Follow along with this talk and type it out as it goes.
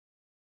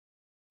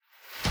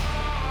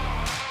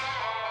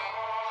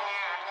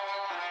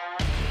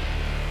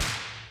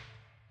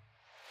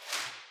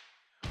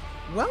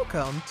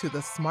Welcome to the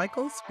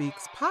Smikle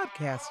Speaks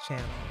podcast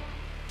channel.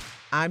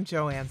 I'm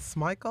Joanne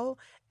Smikle,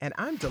 and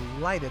I'm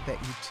delighted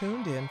that you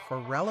tuned in for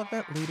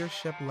relevant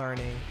leadership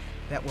learning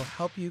that will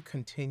help you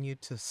continue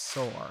to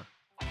soar.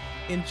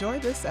 Enjoy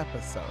this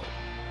episode.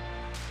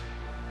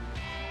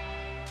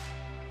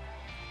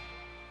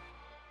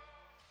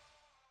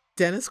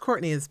 Dennis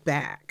Courtney is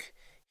back.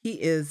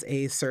 He is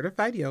a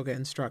certified yoga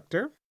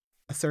instructor,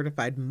 a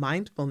certified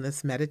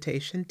mindfulness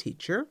meditation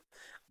teacher,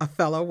 a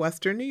fellow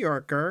Western New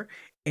Yorker,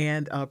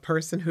 and a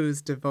person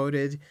who's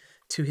devoted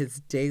to his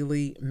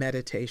daily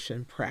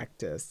meditation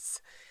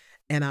practice.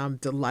 And I'm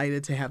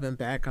delighted to have him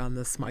back on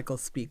the Smikle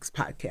Speaks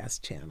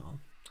podcast channel.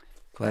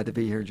 Glad to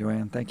be here,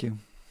 Joanne. Thank you.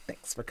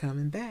 Thanks for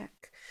coming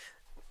back.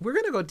 We're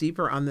going to go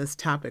deeper on this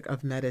topic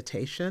of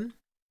meditation.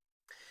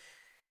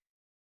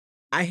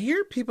 I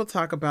hear people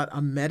talk about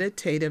a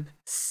meditative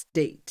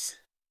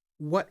state.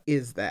 What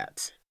is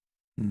that?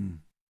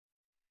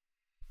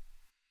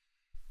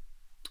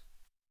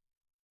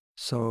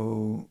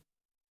 So,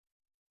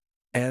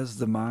 as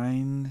the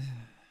mind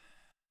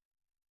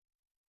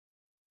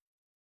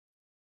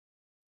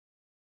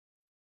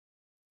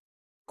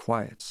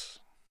quiets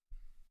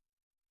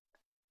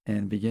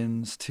and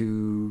begins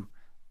to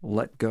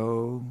let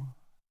go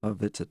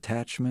of its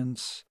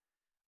attachments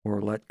or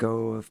let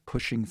go of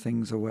pushing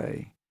things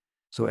away.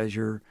 So as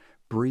you're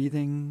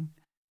breathing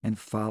and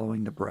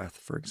following the breath,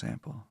 for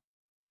example,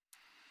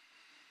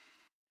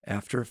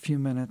 after a few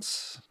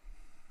minutes,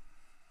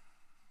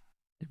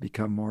 you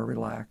become more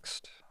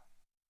relaxed.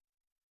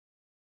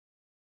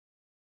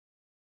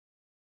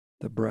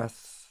 The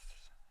breath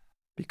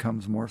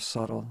becomes more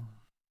subtle.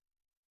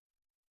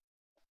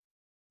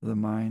 The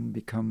mind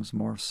becomes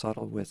more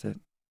subtle with it.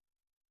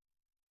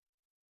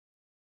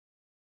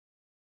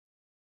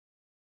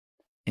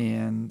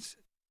 And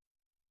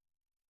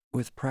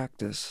with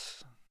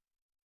practice,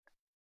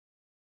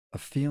 a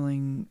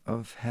feeling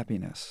of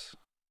happiness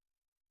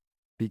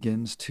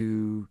begins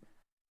to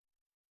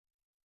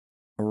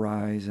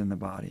arise in the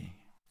body.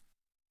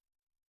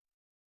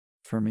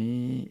 For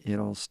me,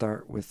 it'll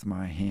start with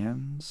my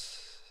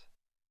hands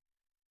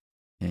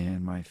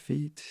and my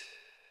feet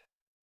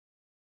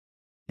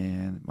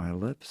and my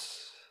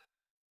lips.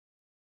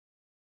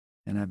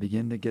 And I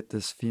begin to get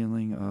this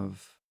feeling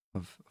of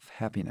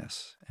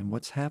happiness. And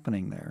what's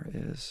happening there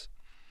is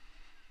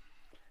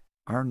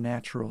our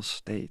natural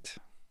state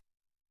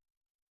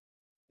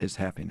is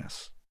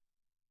happiness.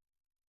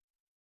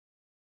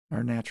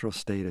 Our natural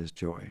state is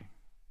joy.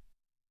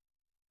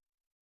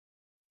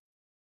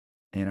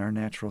 And our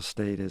natural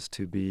state is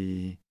to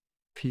be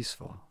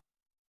peaceful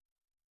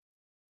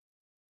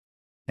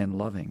and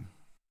loving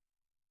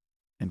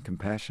and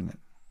compassionate.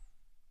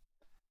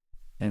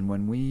 And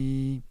when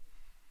we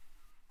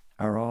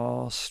are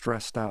all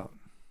stressed out,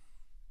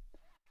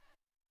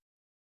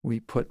 we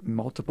put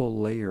multiple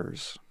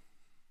layers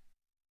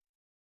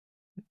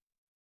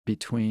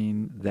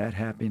between that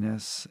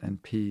happiness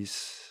and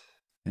peace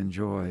and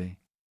joy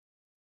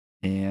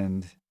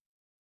and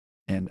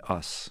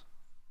us,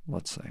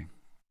 let's say.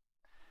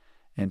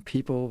 And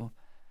people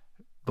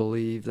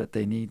believe that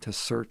they need to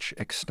search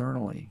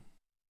externally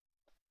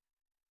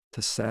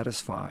to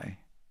satisfy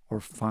or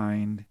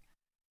find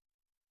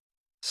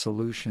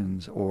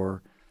solutions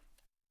or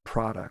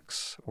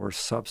products or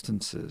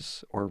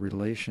substances or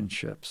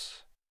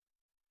relationships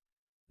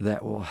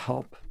that will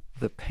help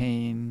the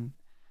pain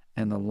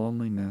and the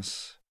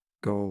loneliness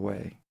go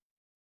away.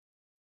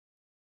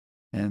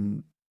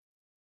 And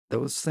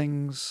those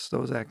things,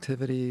 those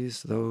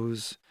activities,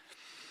 those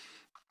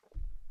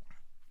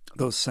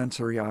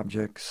sensory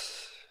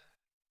objects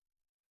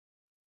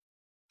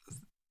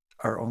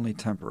are only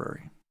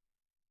temporary.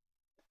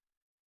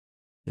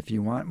 If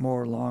you want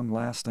more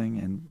long-lasting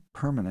and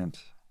permanent,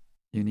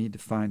 you need to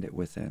find it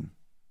within.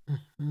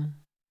 Mm-hmm.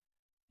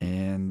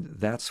 And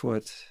that's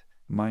what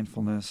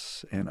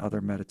mindfulness and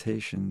other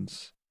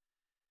meditations,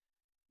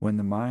 when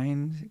the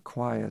mind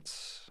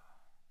quiets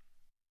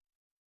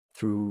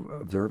through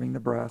observing the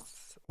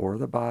breath or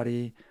the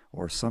body,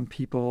 or some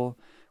people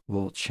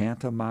will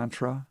chant a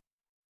mantra,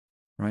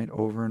 right,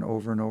 over and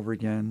over and over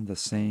again, the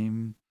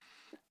same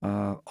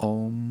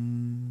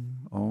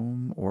om,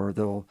 om, or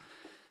they'll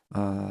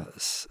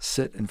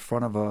sit in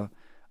front of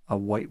a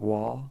white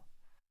wall,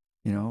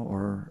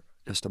 or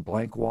just a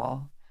blank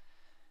wall.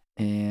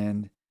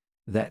 And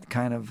that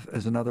kind of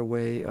is another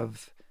way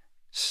of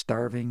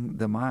starving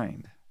the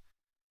mind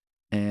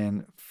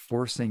and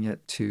forcing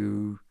it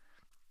to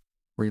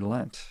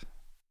relent.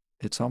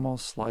 It's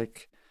almost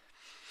like,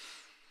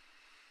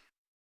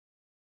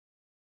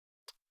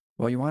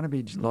 well, you want to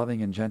be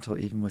loving and gentle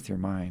even with your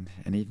mind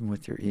and even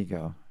with your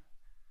ego.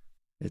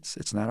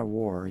 It's not a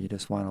war. You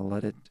just want to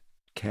let it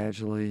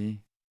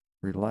casually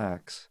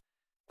relax.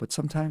 But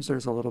sometimes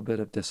there's a little bit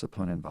of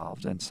discipline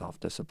involved and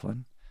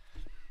self-discipline.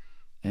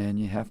 And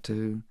you have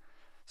to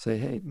say,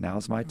 hey,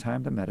 now's my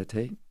time to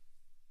meditate.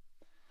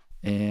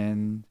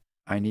 And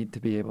I need to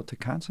be able to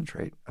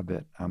concentrate a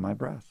bit on my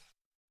breath.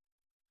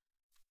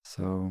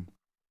 So,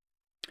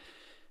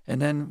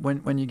 and then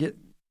when you get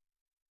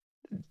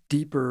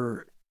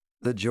deeper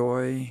the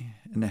joy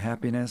and the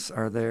happiness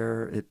are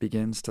there. It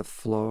begins to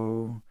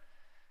flow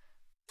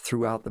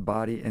throughout the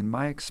body. And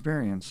my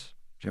experience,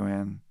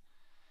 Joanne,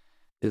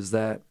 is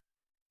that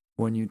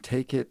when you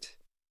take it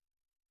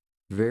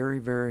very,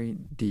 very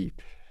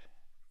deep,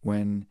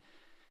 when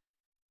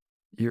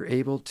you're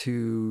able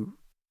to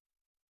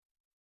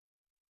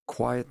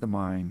quiet the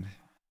mind,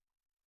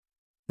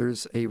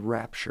 there's a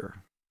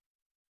rapture.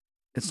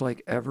 It's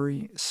like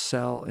every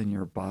cell in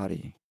your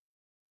body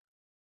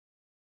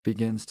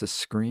begins to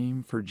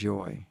scream for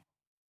joy.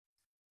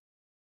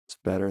 It's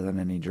better than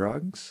any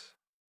drugs.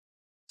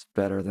 It's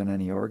better than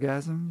any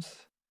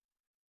orgasms.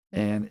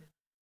 And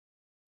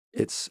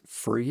it's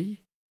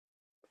free.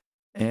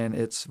 And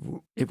it's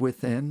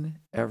within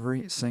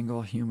every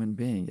single human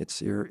being.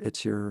 It's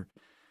your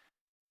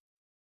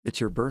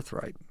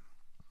birthright.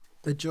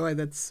 The joy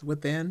that's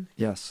within?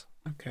 Yes.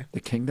 Okay. The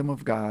kingdom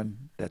of God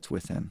that's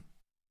within.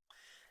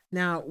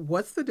 Now,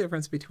 what's the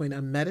difference between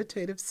a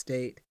meditative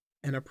state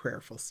and a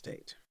prayerful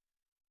state?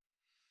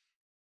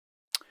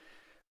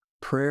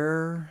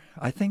 Prayer,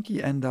 I think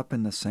you end up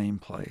in the same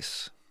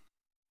place.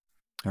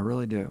 I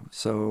really do.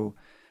 So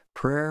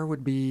prayer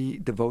would be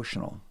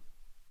devotional.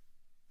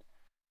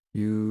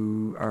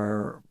 You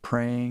are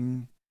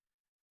praying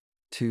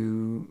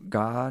to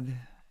God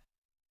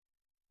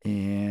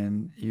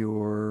and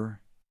you're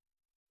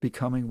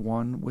becoming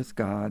one with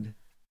God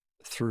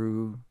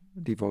through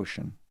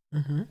devotion.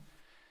 Mm-hmm.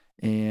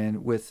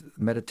 And with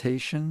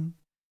meditation,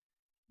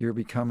 you're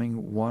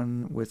becoming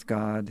one with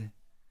God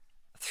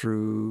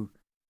through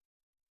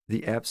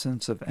the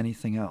absence of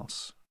anything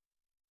else.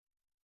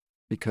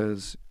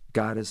 Because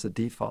God is the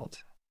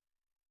default.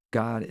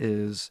 God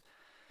is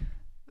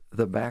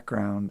the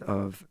background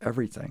of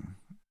everything.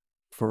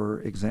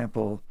 For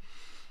example,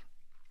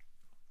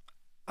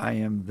 I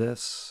am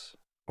this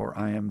or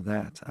I am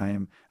that. I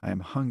am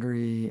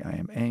hungry, I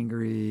am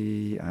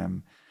angry,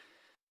 I'm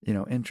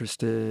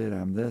interested,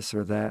 I'm this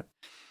or that.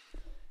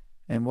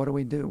 And what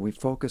do? We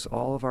focus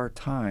all of our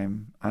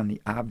time on the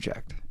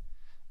object,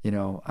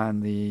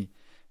 on the,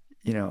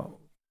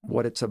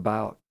 what it's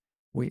about.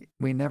 We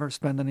never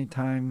spend any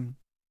time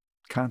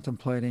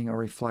contemplating or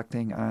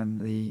reflecting on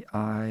the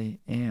I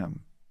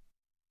am.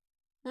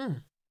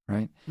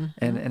 Right? Mm-hmm.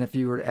 And if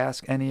you were to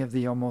ask any of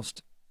the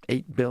almost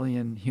 8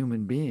 billion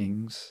human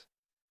beings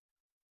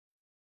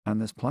on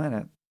this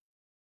planet,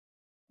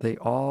 they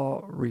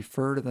all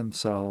refer to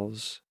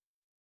themselves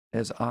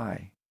as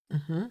I.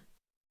 Mm-hmm.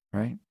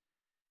 Right?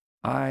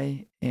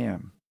 I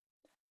am.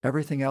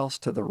 Everything else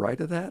to the right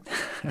of that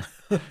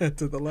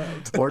to the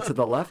left or to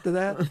the left of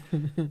that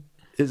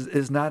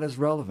is not as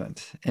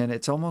relevant. And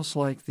it's almost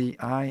like the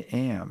I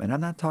am. And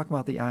I'm not talking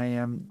about the I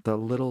am, the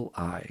little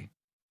I,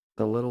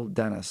 the little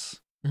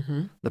Dennis,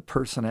 mm-hmm. the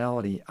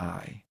personality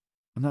I.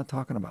 I'm not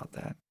talking about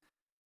that.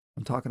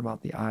 I'm talking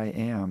about the I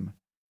am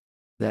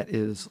that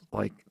is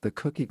like the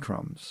cookie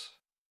crumbs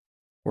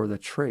or the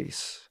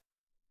trace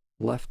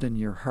left in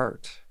your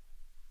heart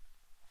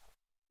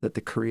that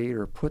the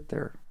Creator put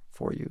there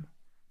for you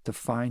to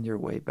find your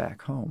way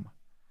back home.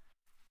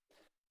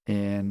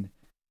 And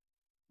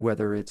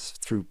whether it's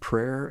through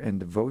prayer and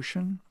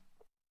devotion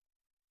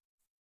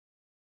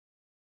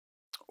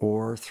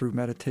or through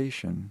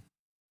meditation,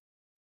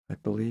 I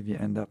believe you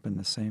end up in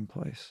the same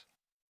place.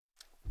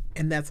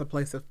 And that's a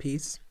place of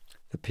peace?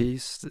 The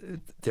peace,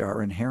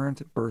 our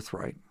inherent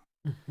birthright.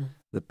 Mm-hmm.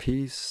 The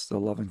peace, the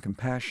love and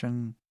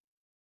compassion,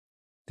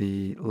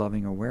 the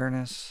loving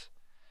awareness.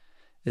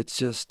 It's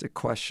just a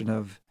question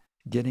of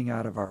getting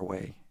out of our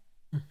way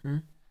mm-hmm.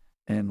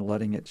 and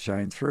letting it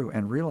shine through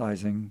and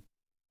realizing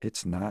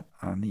it's not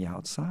on the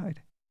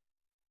outside.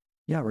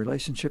 Yeah,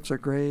 relationships are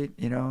great,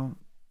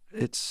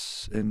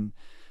 it's and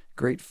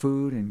great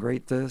food and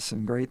great this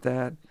and great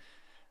that.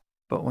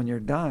 But when you're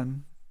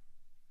done,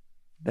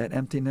 that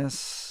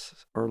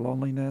emptiness or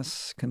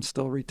loneliness can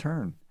still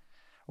return,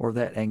 or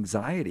that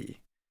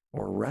anxiety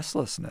or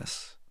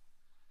restlessness.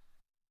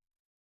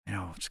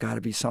 It's got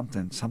to be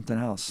something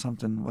else,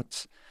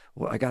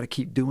 I got to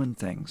keep doing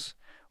things.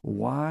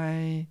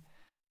 Why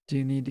do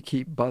you need to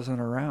keep buzzing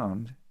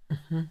around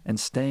mm-hmm. and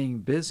staying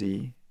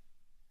busy?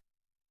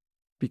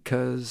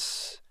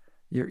 Because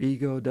your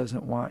ego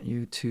doesn't want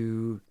you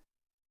to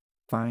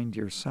find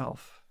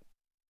yourself.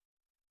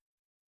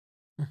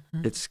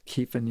 Mm-hmm. It's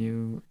keeping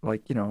you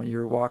like,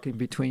 you're walking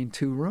between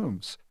two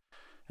rooms.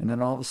 And then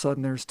all of a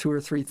sudden there's 2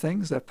 or 3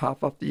 things that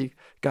pop up that you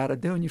got to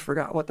do. And you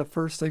forgot what the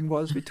first thing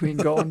was between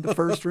going the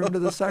first room to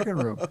the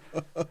second room.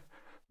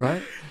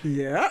 Right?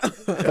 Yeah.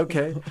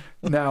 Okay.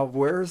 Now,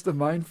 where's the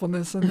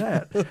mindfulness in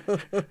that?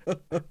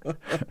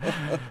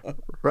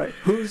 Right?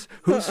 Who's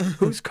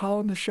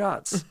calling the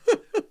shots?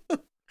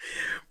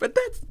 But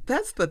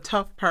that's the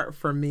tough part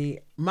for me.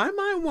 My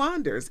mind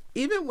wanders.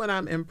 Even when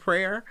I'm in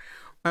prayer,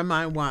 my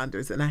mind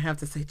wanders. And I have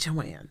to say,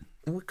 Joanne,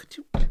 could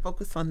you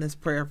focus on this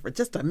prayer for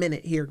just a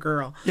minute here,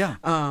 girl? Yeah.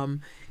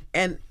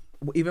 And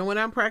even when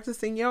I'm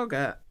practicing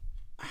yoga,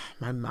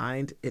 my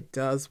mind, it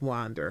does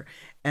wander.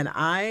 And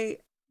I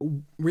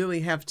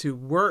really have to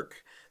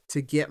work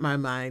to get my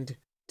mind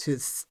to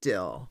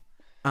still.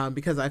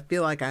 because I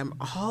feel like I'm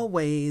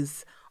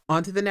always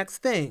on to the next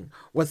thing.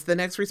 What's the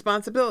next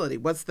responsibility?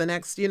 What's the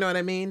next, you know what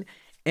I mean?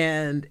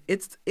 And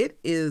it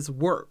is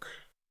work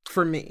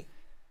for me.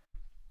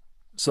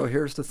 So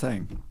here's the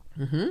thing.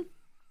 Mm-hmm.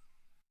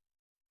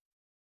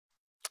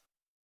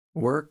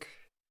 Work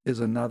is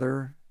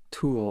another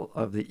tool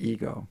of the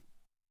ego.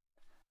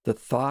 The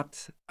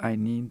thought I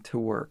need to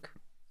work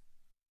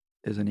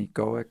is an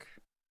egoic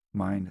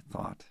mind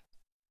thought.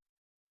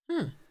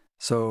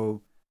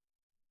 So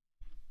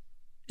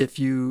if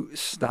you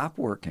stop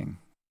working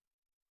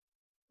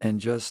and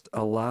just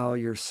allow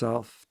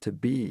yourself to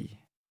be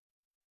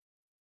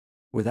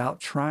without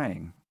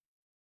trying,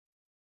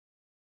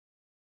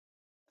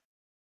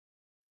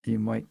 you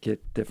might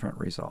get different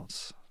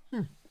results.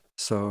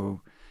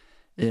 So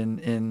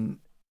in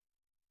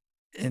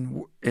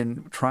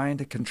trying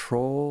to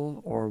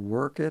control or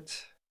work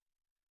it,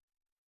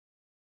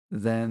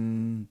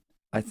 then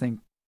I think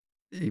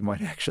you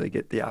might actually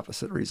get the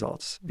opposite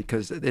results,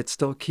 because it's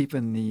still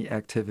keeping the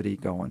activity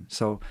going.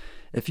 So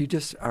if you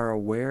just are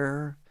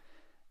aware,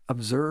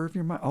 observe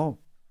your mind. Oh,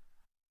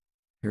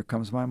 here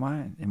comes my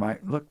mind.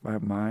 Look, my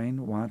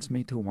mind wants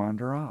me to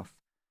wander off.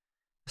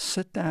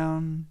 Sit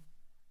down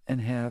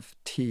and have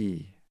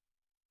tea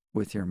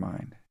with your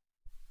mind.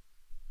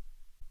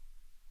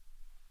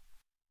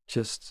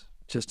 Just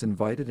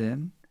invite it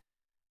in.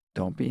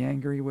 Don't be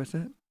angry with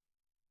it.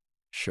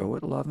 Show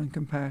it love and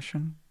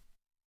compassion.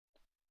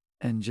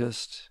 And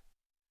just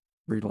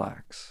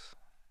relax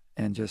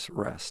and just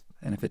rest.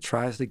 And if it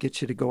tries to get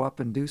you to go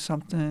up and do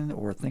something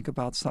or think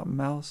about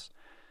something else,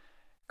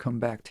 come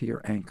back to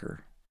your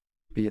anchor,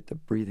 be it the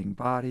breathing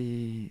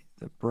body,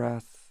 the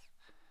breath,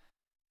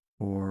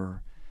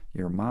 or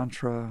your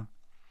mantra.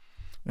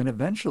 And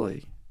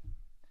eventually,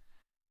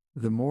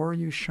 the more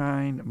you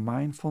shine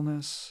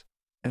mindfulness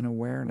and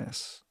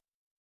awareness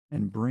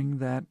and bring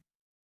that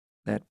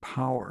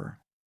power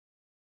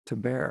to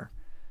bear,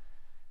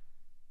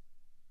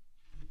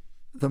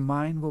 the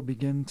mind will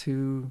begin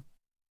to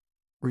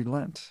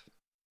relent,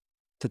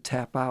 to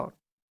tap out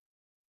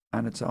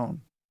on its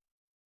own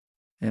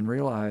and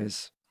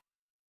realize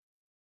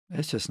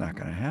it's just not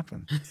going to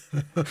happen.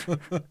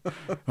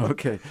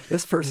 Okay,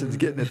 this person's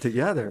getting it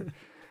together.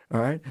 All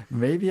right,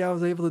 maybe I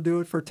was able to do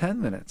it for 10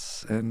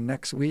 minutes, and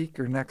next week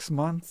or next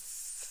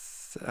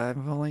month,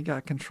 I've only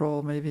got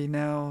control maybe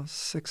now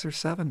 6 or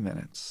 7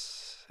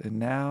 minutes. And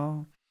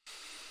now,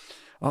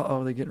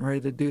 they're getting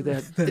ready to do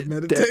that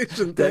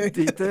meditation that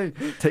deep thing.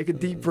 Take a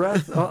deep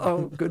breath.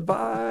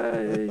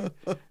 Goodbye.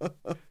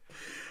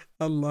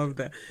 I love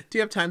that. Do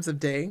you have times of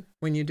day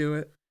when you do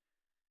it?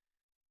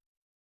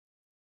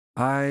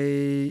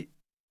 I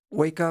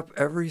wake up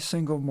every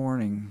single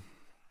morning,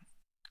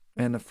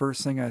 and the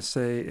first thing I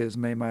say is,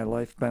 may my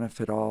life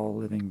benefit all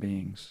living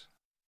beings.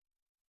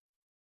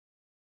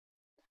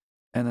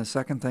 And the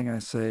second thing I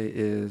say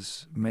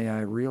is, may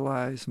I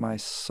realize my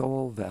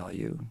soul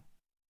value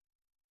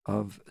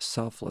of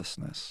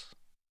selflessness.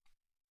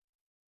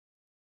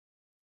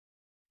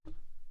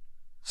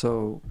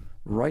 So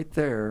right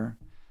there,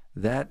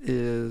 that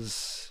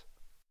is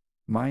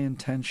my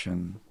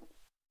intention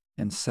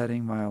in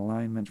setting my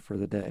alignment for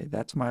the day.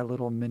 That's my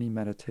little mini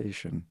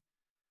meditation,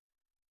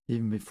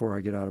 even before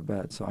I get out of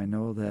bed. So I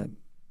know that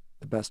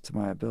the best of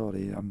my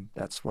ability,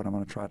 that's what I'm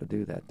going to try to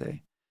do that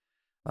day.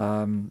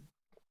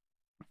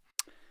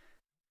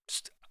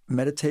 Just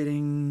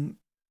meditating,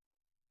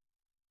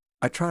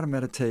 I try to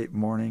meditate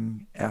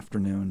morning,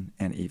 afternoon,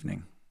 and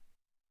evening.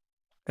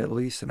 At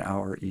least an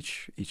hour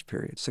each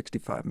period,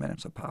 65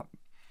 minutes a pop.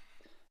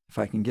 If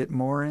I can get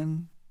more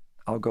in,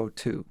 I'll go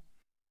 2.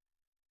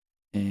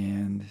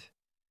 And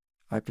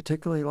I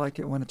particularly like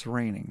it when it's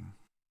raining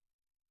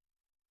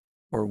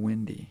or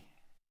windy,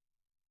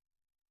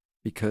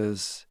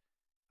 because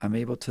I'm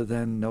able to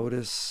then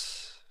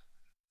notice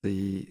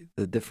the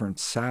different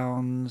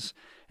sounds.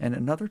 And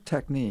another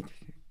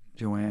technique,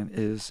 Joanne,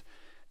 is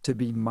to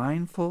be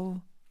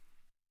mindful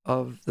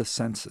of the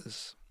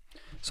senses.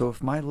 So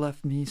if my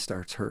left knee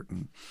starts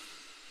hurting,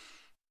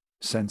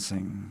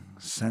 sensing.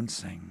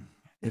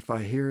 If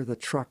I hear the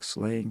trucks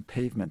laying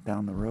pavement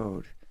down the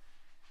road,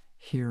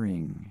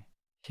 hearing.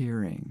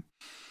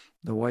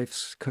 The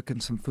wife's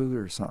cooking some food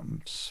or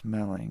something,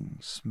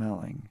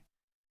 smelling.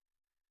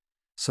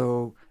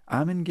 So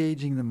I'm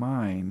engaging the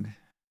mind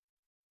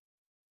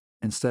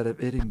instead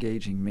of it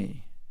engaging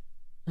me.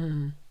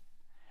 Mm-hmm.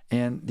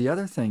 And the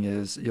other thing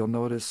is, you'll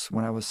notice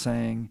when I was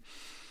saying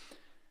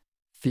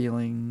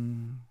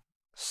feeling,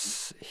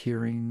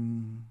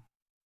 hearing,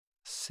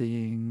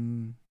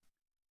 seeing,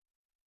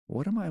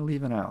 what am I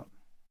leaving out?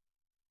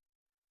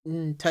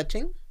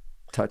 Touching.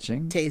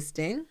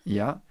 Tasting.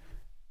 Yeah.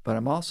 But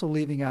I'm also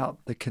leaving out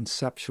the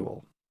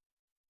conceptual.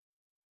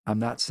 I'm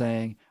not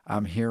saying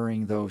I'm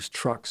hearing those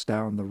trucks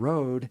down the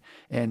road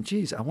and,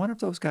 geez, I wonder if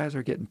those guys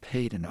are getting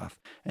paid enough.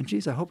 And,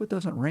 geez, I hope it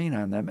doesn't rain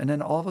on them. And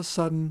then all of a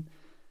sudden,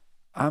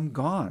 I'm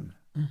gone.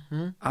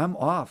 Mm-hmm. I'm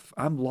off.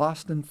 I'm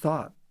lost in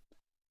thought.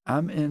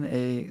 I'm in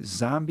a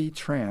zombie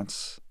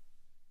trance,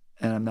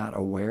 and I'm not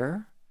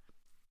aware.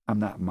 I'm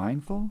not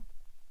mindful.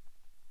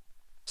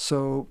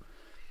 So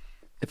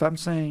if I'm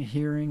saying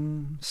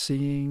hearing,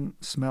 seeing,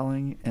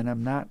 smelling, and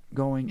I'm not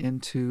going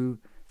into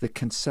the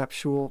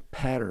conceptual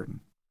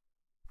pattern,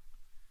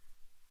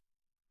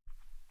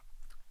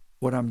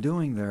 what I'm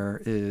doing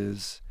there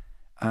is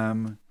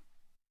I'm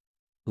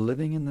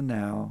living in the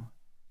now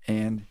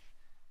and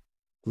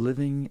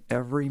living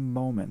every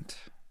moment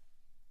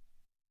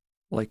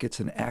like it's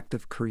an act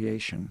of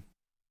creation.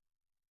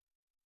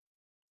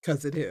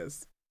 Because it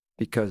is.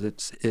 Because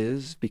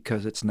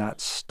it's not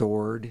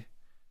stored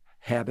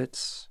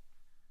habits,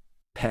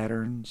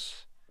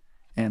 patterns,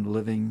 and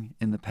living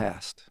in the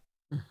past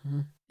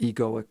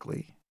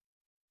egoically.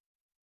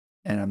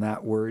 And I'm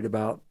not worried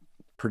about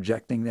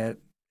projecting that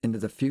into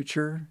the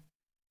future.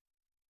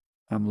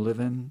 I'm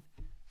living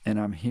and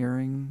I'm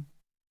hearing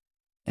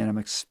and I'm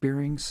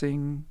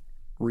experiencing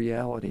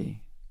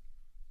reality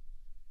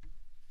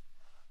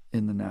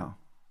in the now.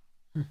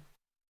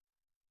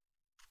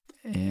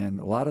 And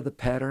a lot of the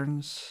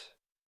patterns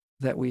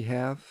that we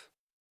have,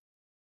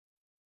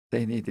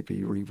 they need to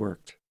be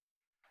reworked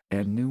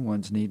and new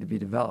ones need to be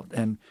developed.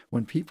 And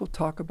when people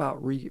talk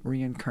about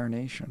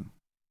reincarnation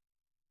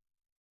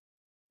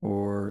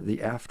or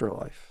the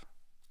afterlife,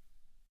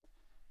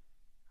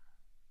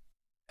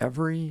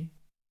 every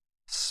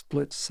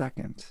split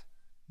second,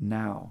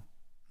 now,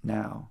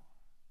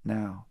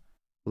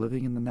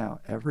 living in the now,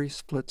 every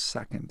split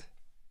second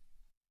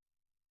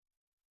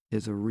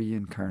is a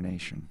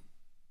reincarnation.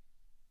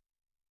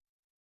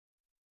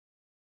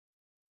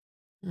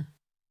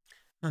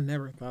 I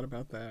never thought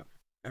about that,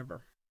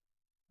 ever.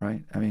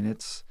 Right? I mean,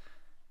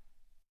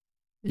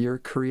 you're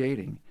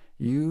creating.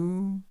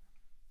 You,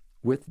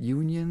 with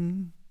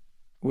union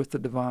with the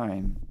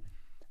divine,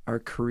 are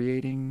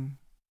creating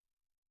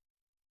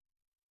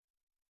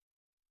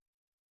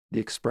the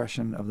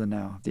expression of the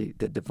now, the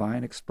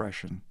divine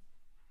expression.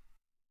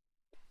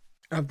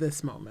 Of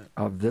this moment.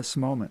 Of this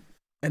moment.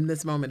 And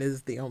this moment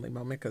is the only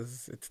moment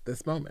because it's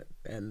this moment.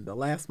 And the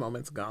last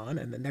moment's gone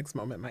and the next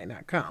moment might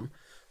not come.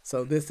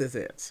 So this is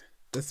it,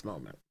 this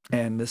moment.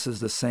 And this is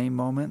the same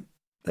moment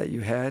that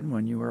you had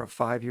when you were a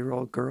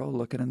 5-year-old girl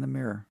looking in the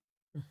mirror.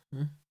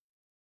 Mm-hmm.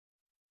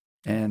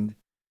 And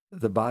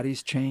the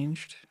body's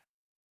changed.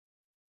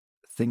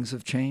 Things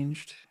have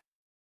changed.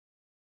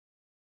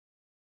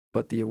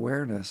 But the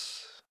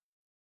awareness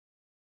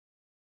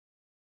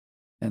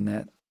and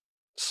that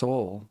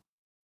soul,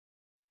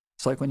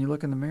 it's like when you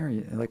look in the mirror,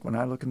 like when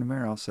I look in the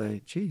mirror, I'll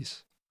say,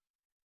 geez,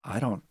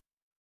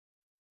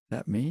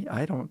 that me?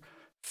 I don't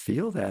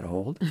feel that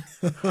old.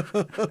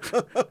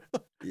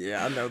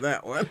 Yeah, I know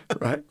that one.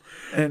 Right?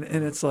 And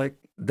it's like,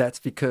 that's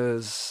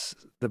because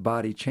the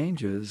body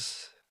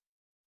changes,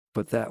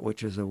 but that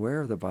which is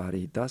aware of the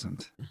body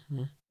doesn't.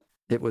 Mm-hmm.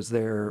 It was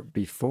there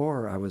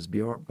before I was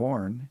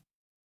born,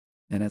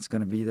 and it's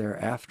going to be there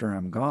after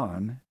I'm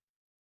gone.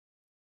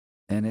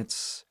 And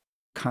it's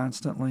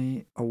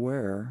constantly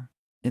aware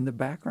in the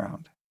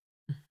background.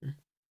 Mm-hmm.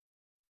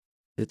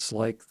 It's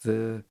like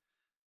the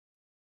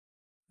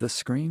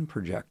screen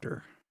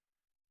projector.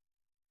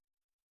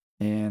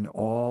 And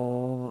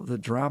all the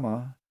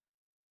drama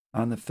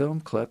on the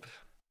film clip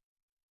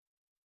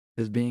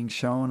is being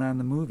shown on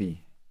the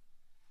movie.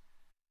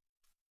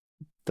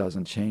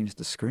 Doesn't change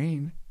the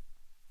screen.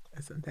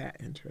 Isn't that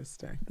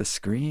interesting? The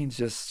screen's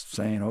just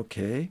saying,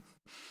 okay,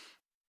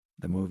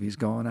 the movie's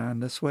going on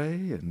this way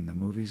and the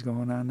movie's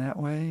going on that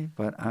way,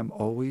 but I'm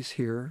always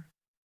here.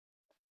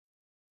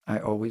 I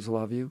always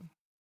love you.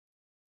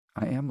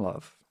 I am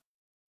love.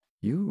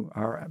 You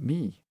are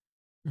me.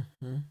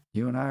 Mm-hmm.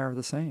 You and I are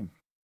the same.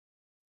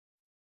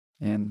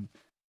 And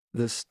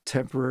this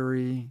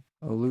temporary,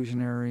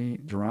 illusionary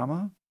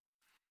drama,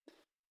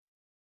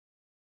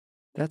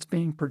 that's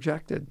being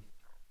projected.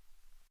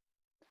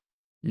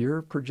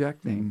 You're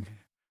projecting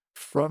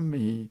from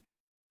me,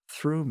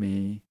 through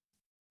me,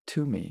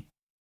 to me.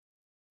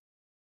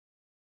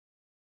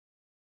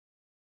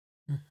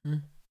 Mm-hmm.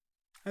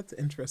 That's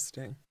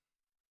interesting.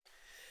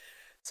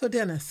 So,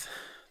 Dennis,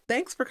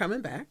 thanks for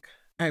coming back.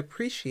 I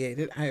appreciate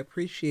it. I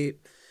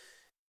appreciate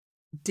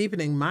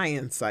deepening my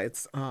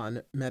insights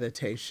on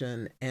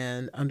meditation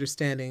and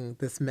understanding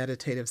this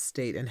meditative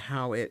state and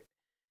how it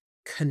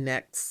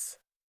connects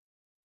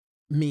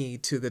me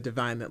to the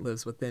divine that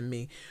lives within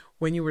me.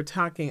 When you were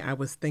talking, I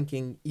was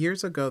thinking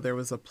years ago there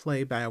was a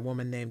play by a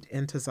woman named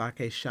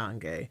Ntozake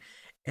Shange,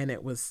 and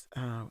it was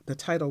the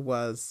title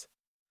was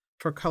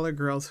For Colored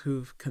Girls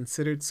Who've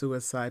Considered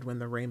Suicide When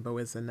the Rainbow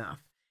Is Enough.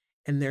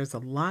 And there's a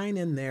line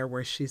in there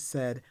where she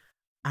said,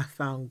 I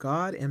found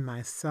God in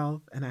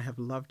myself and I have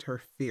loved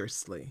her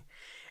fiercely.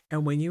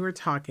 And when you were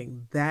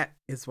talking, that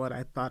is what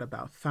I thought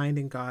about,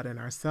 finding God in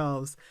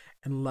ourselves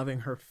and loving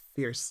her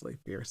fiercely,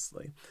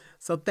 fiercely.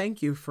 So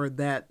thank you for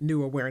that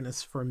new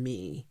awareness for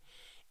me.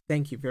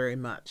 Thank you very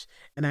much.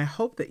 And I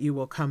hope that you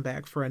will come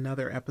back for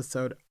another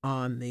episode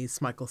on the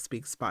Smichael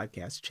Speaks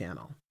podcast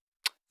channel.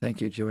 Thank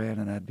you, Joanne,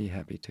 and I'd be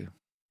happy to.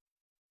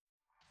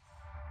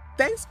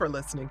 Thanks for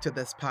listening to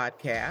this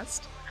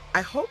podcast.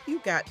 I hope you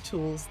got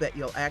tools that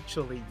you'll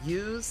actually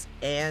use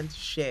and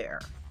share.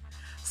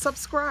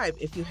 Subscribe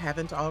if you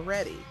haven't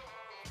already.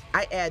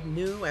 I add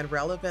new and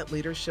relevant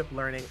leadership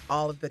learning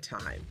all of the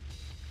time.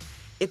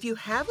 If you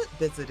haven't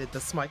visited the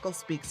Smichael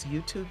Speaks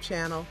YouTube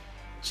channel,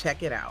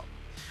 check it out.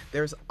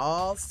 There's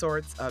all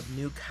sorts of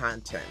new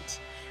content.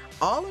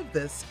 All of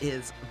this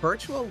is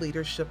virtual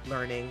leadership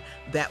learning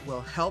that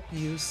will help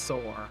you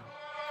soar.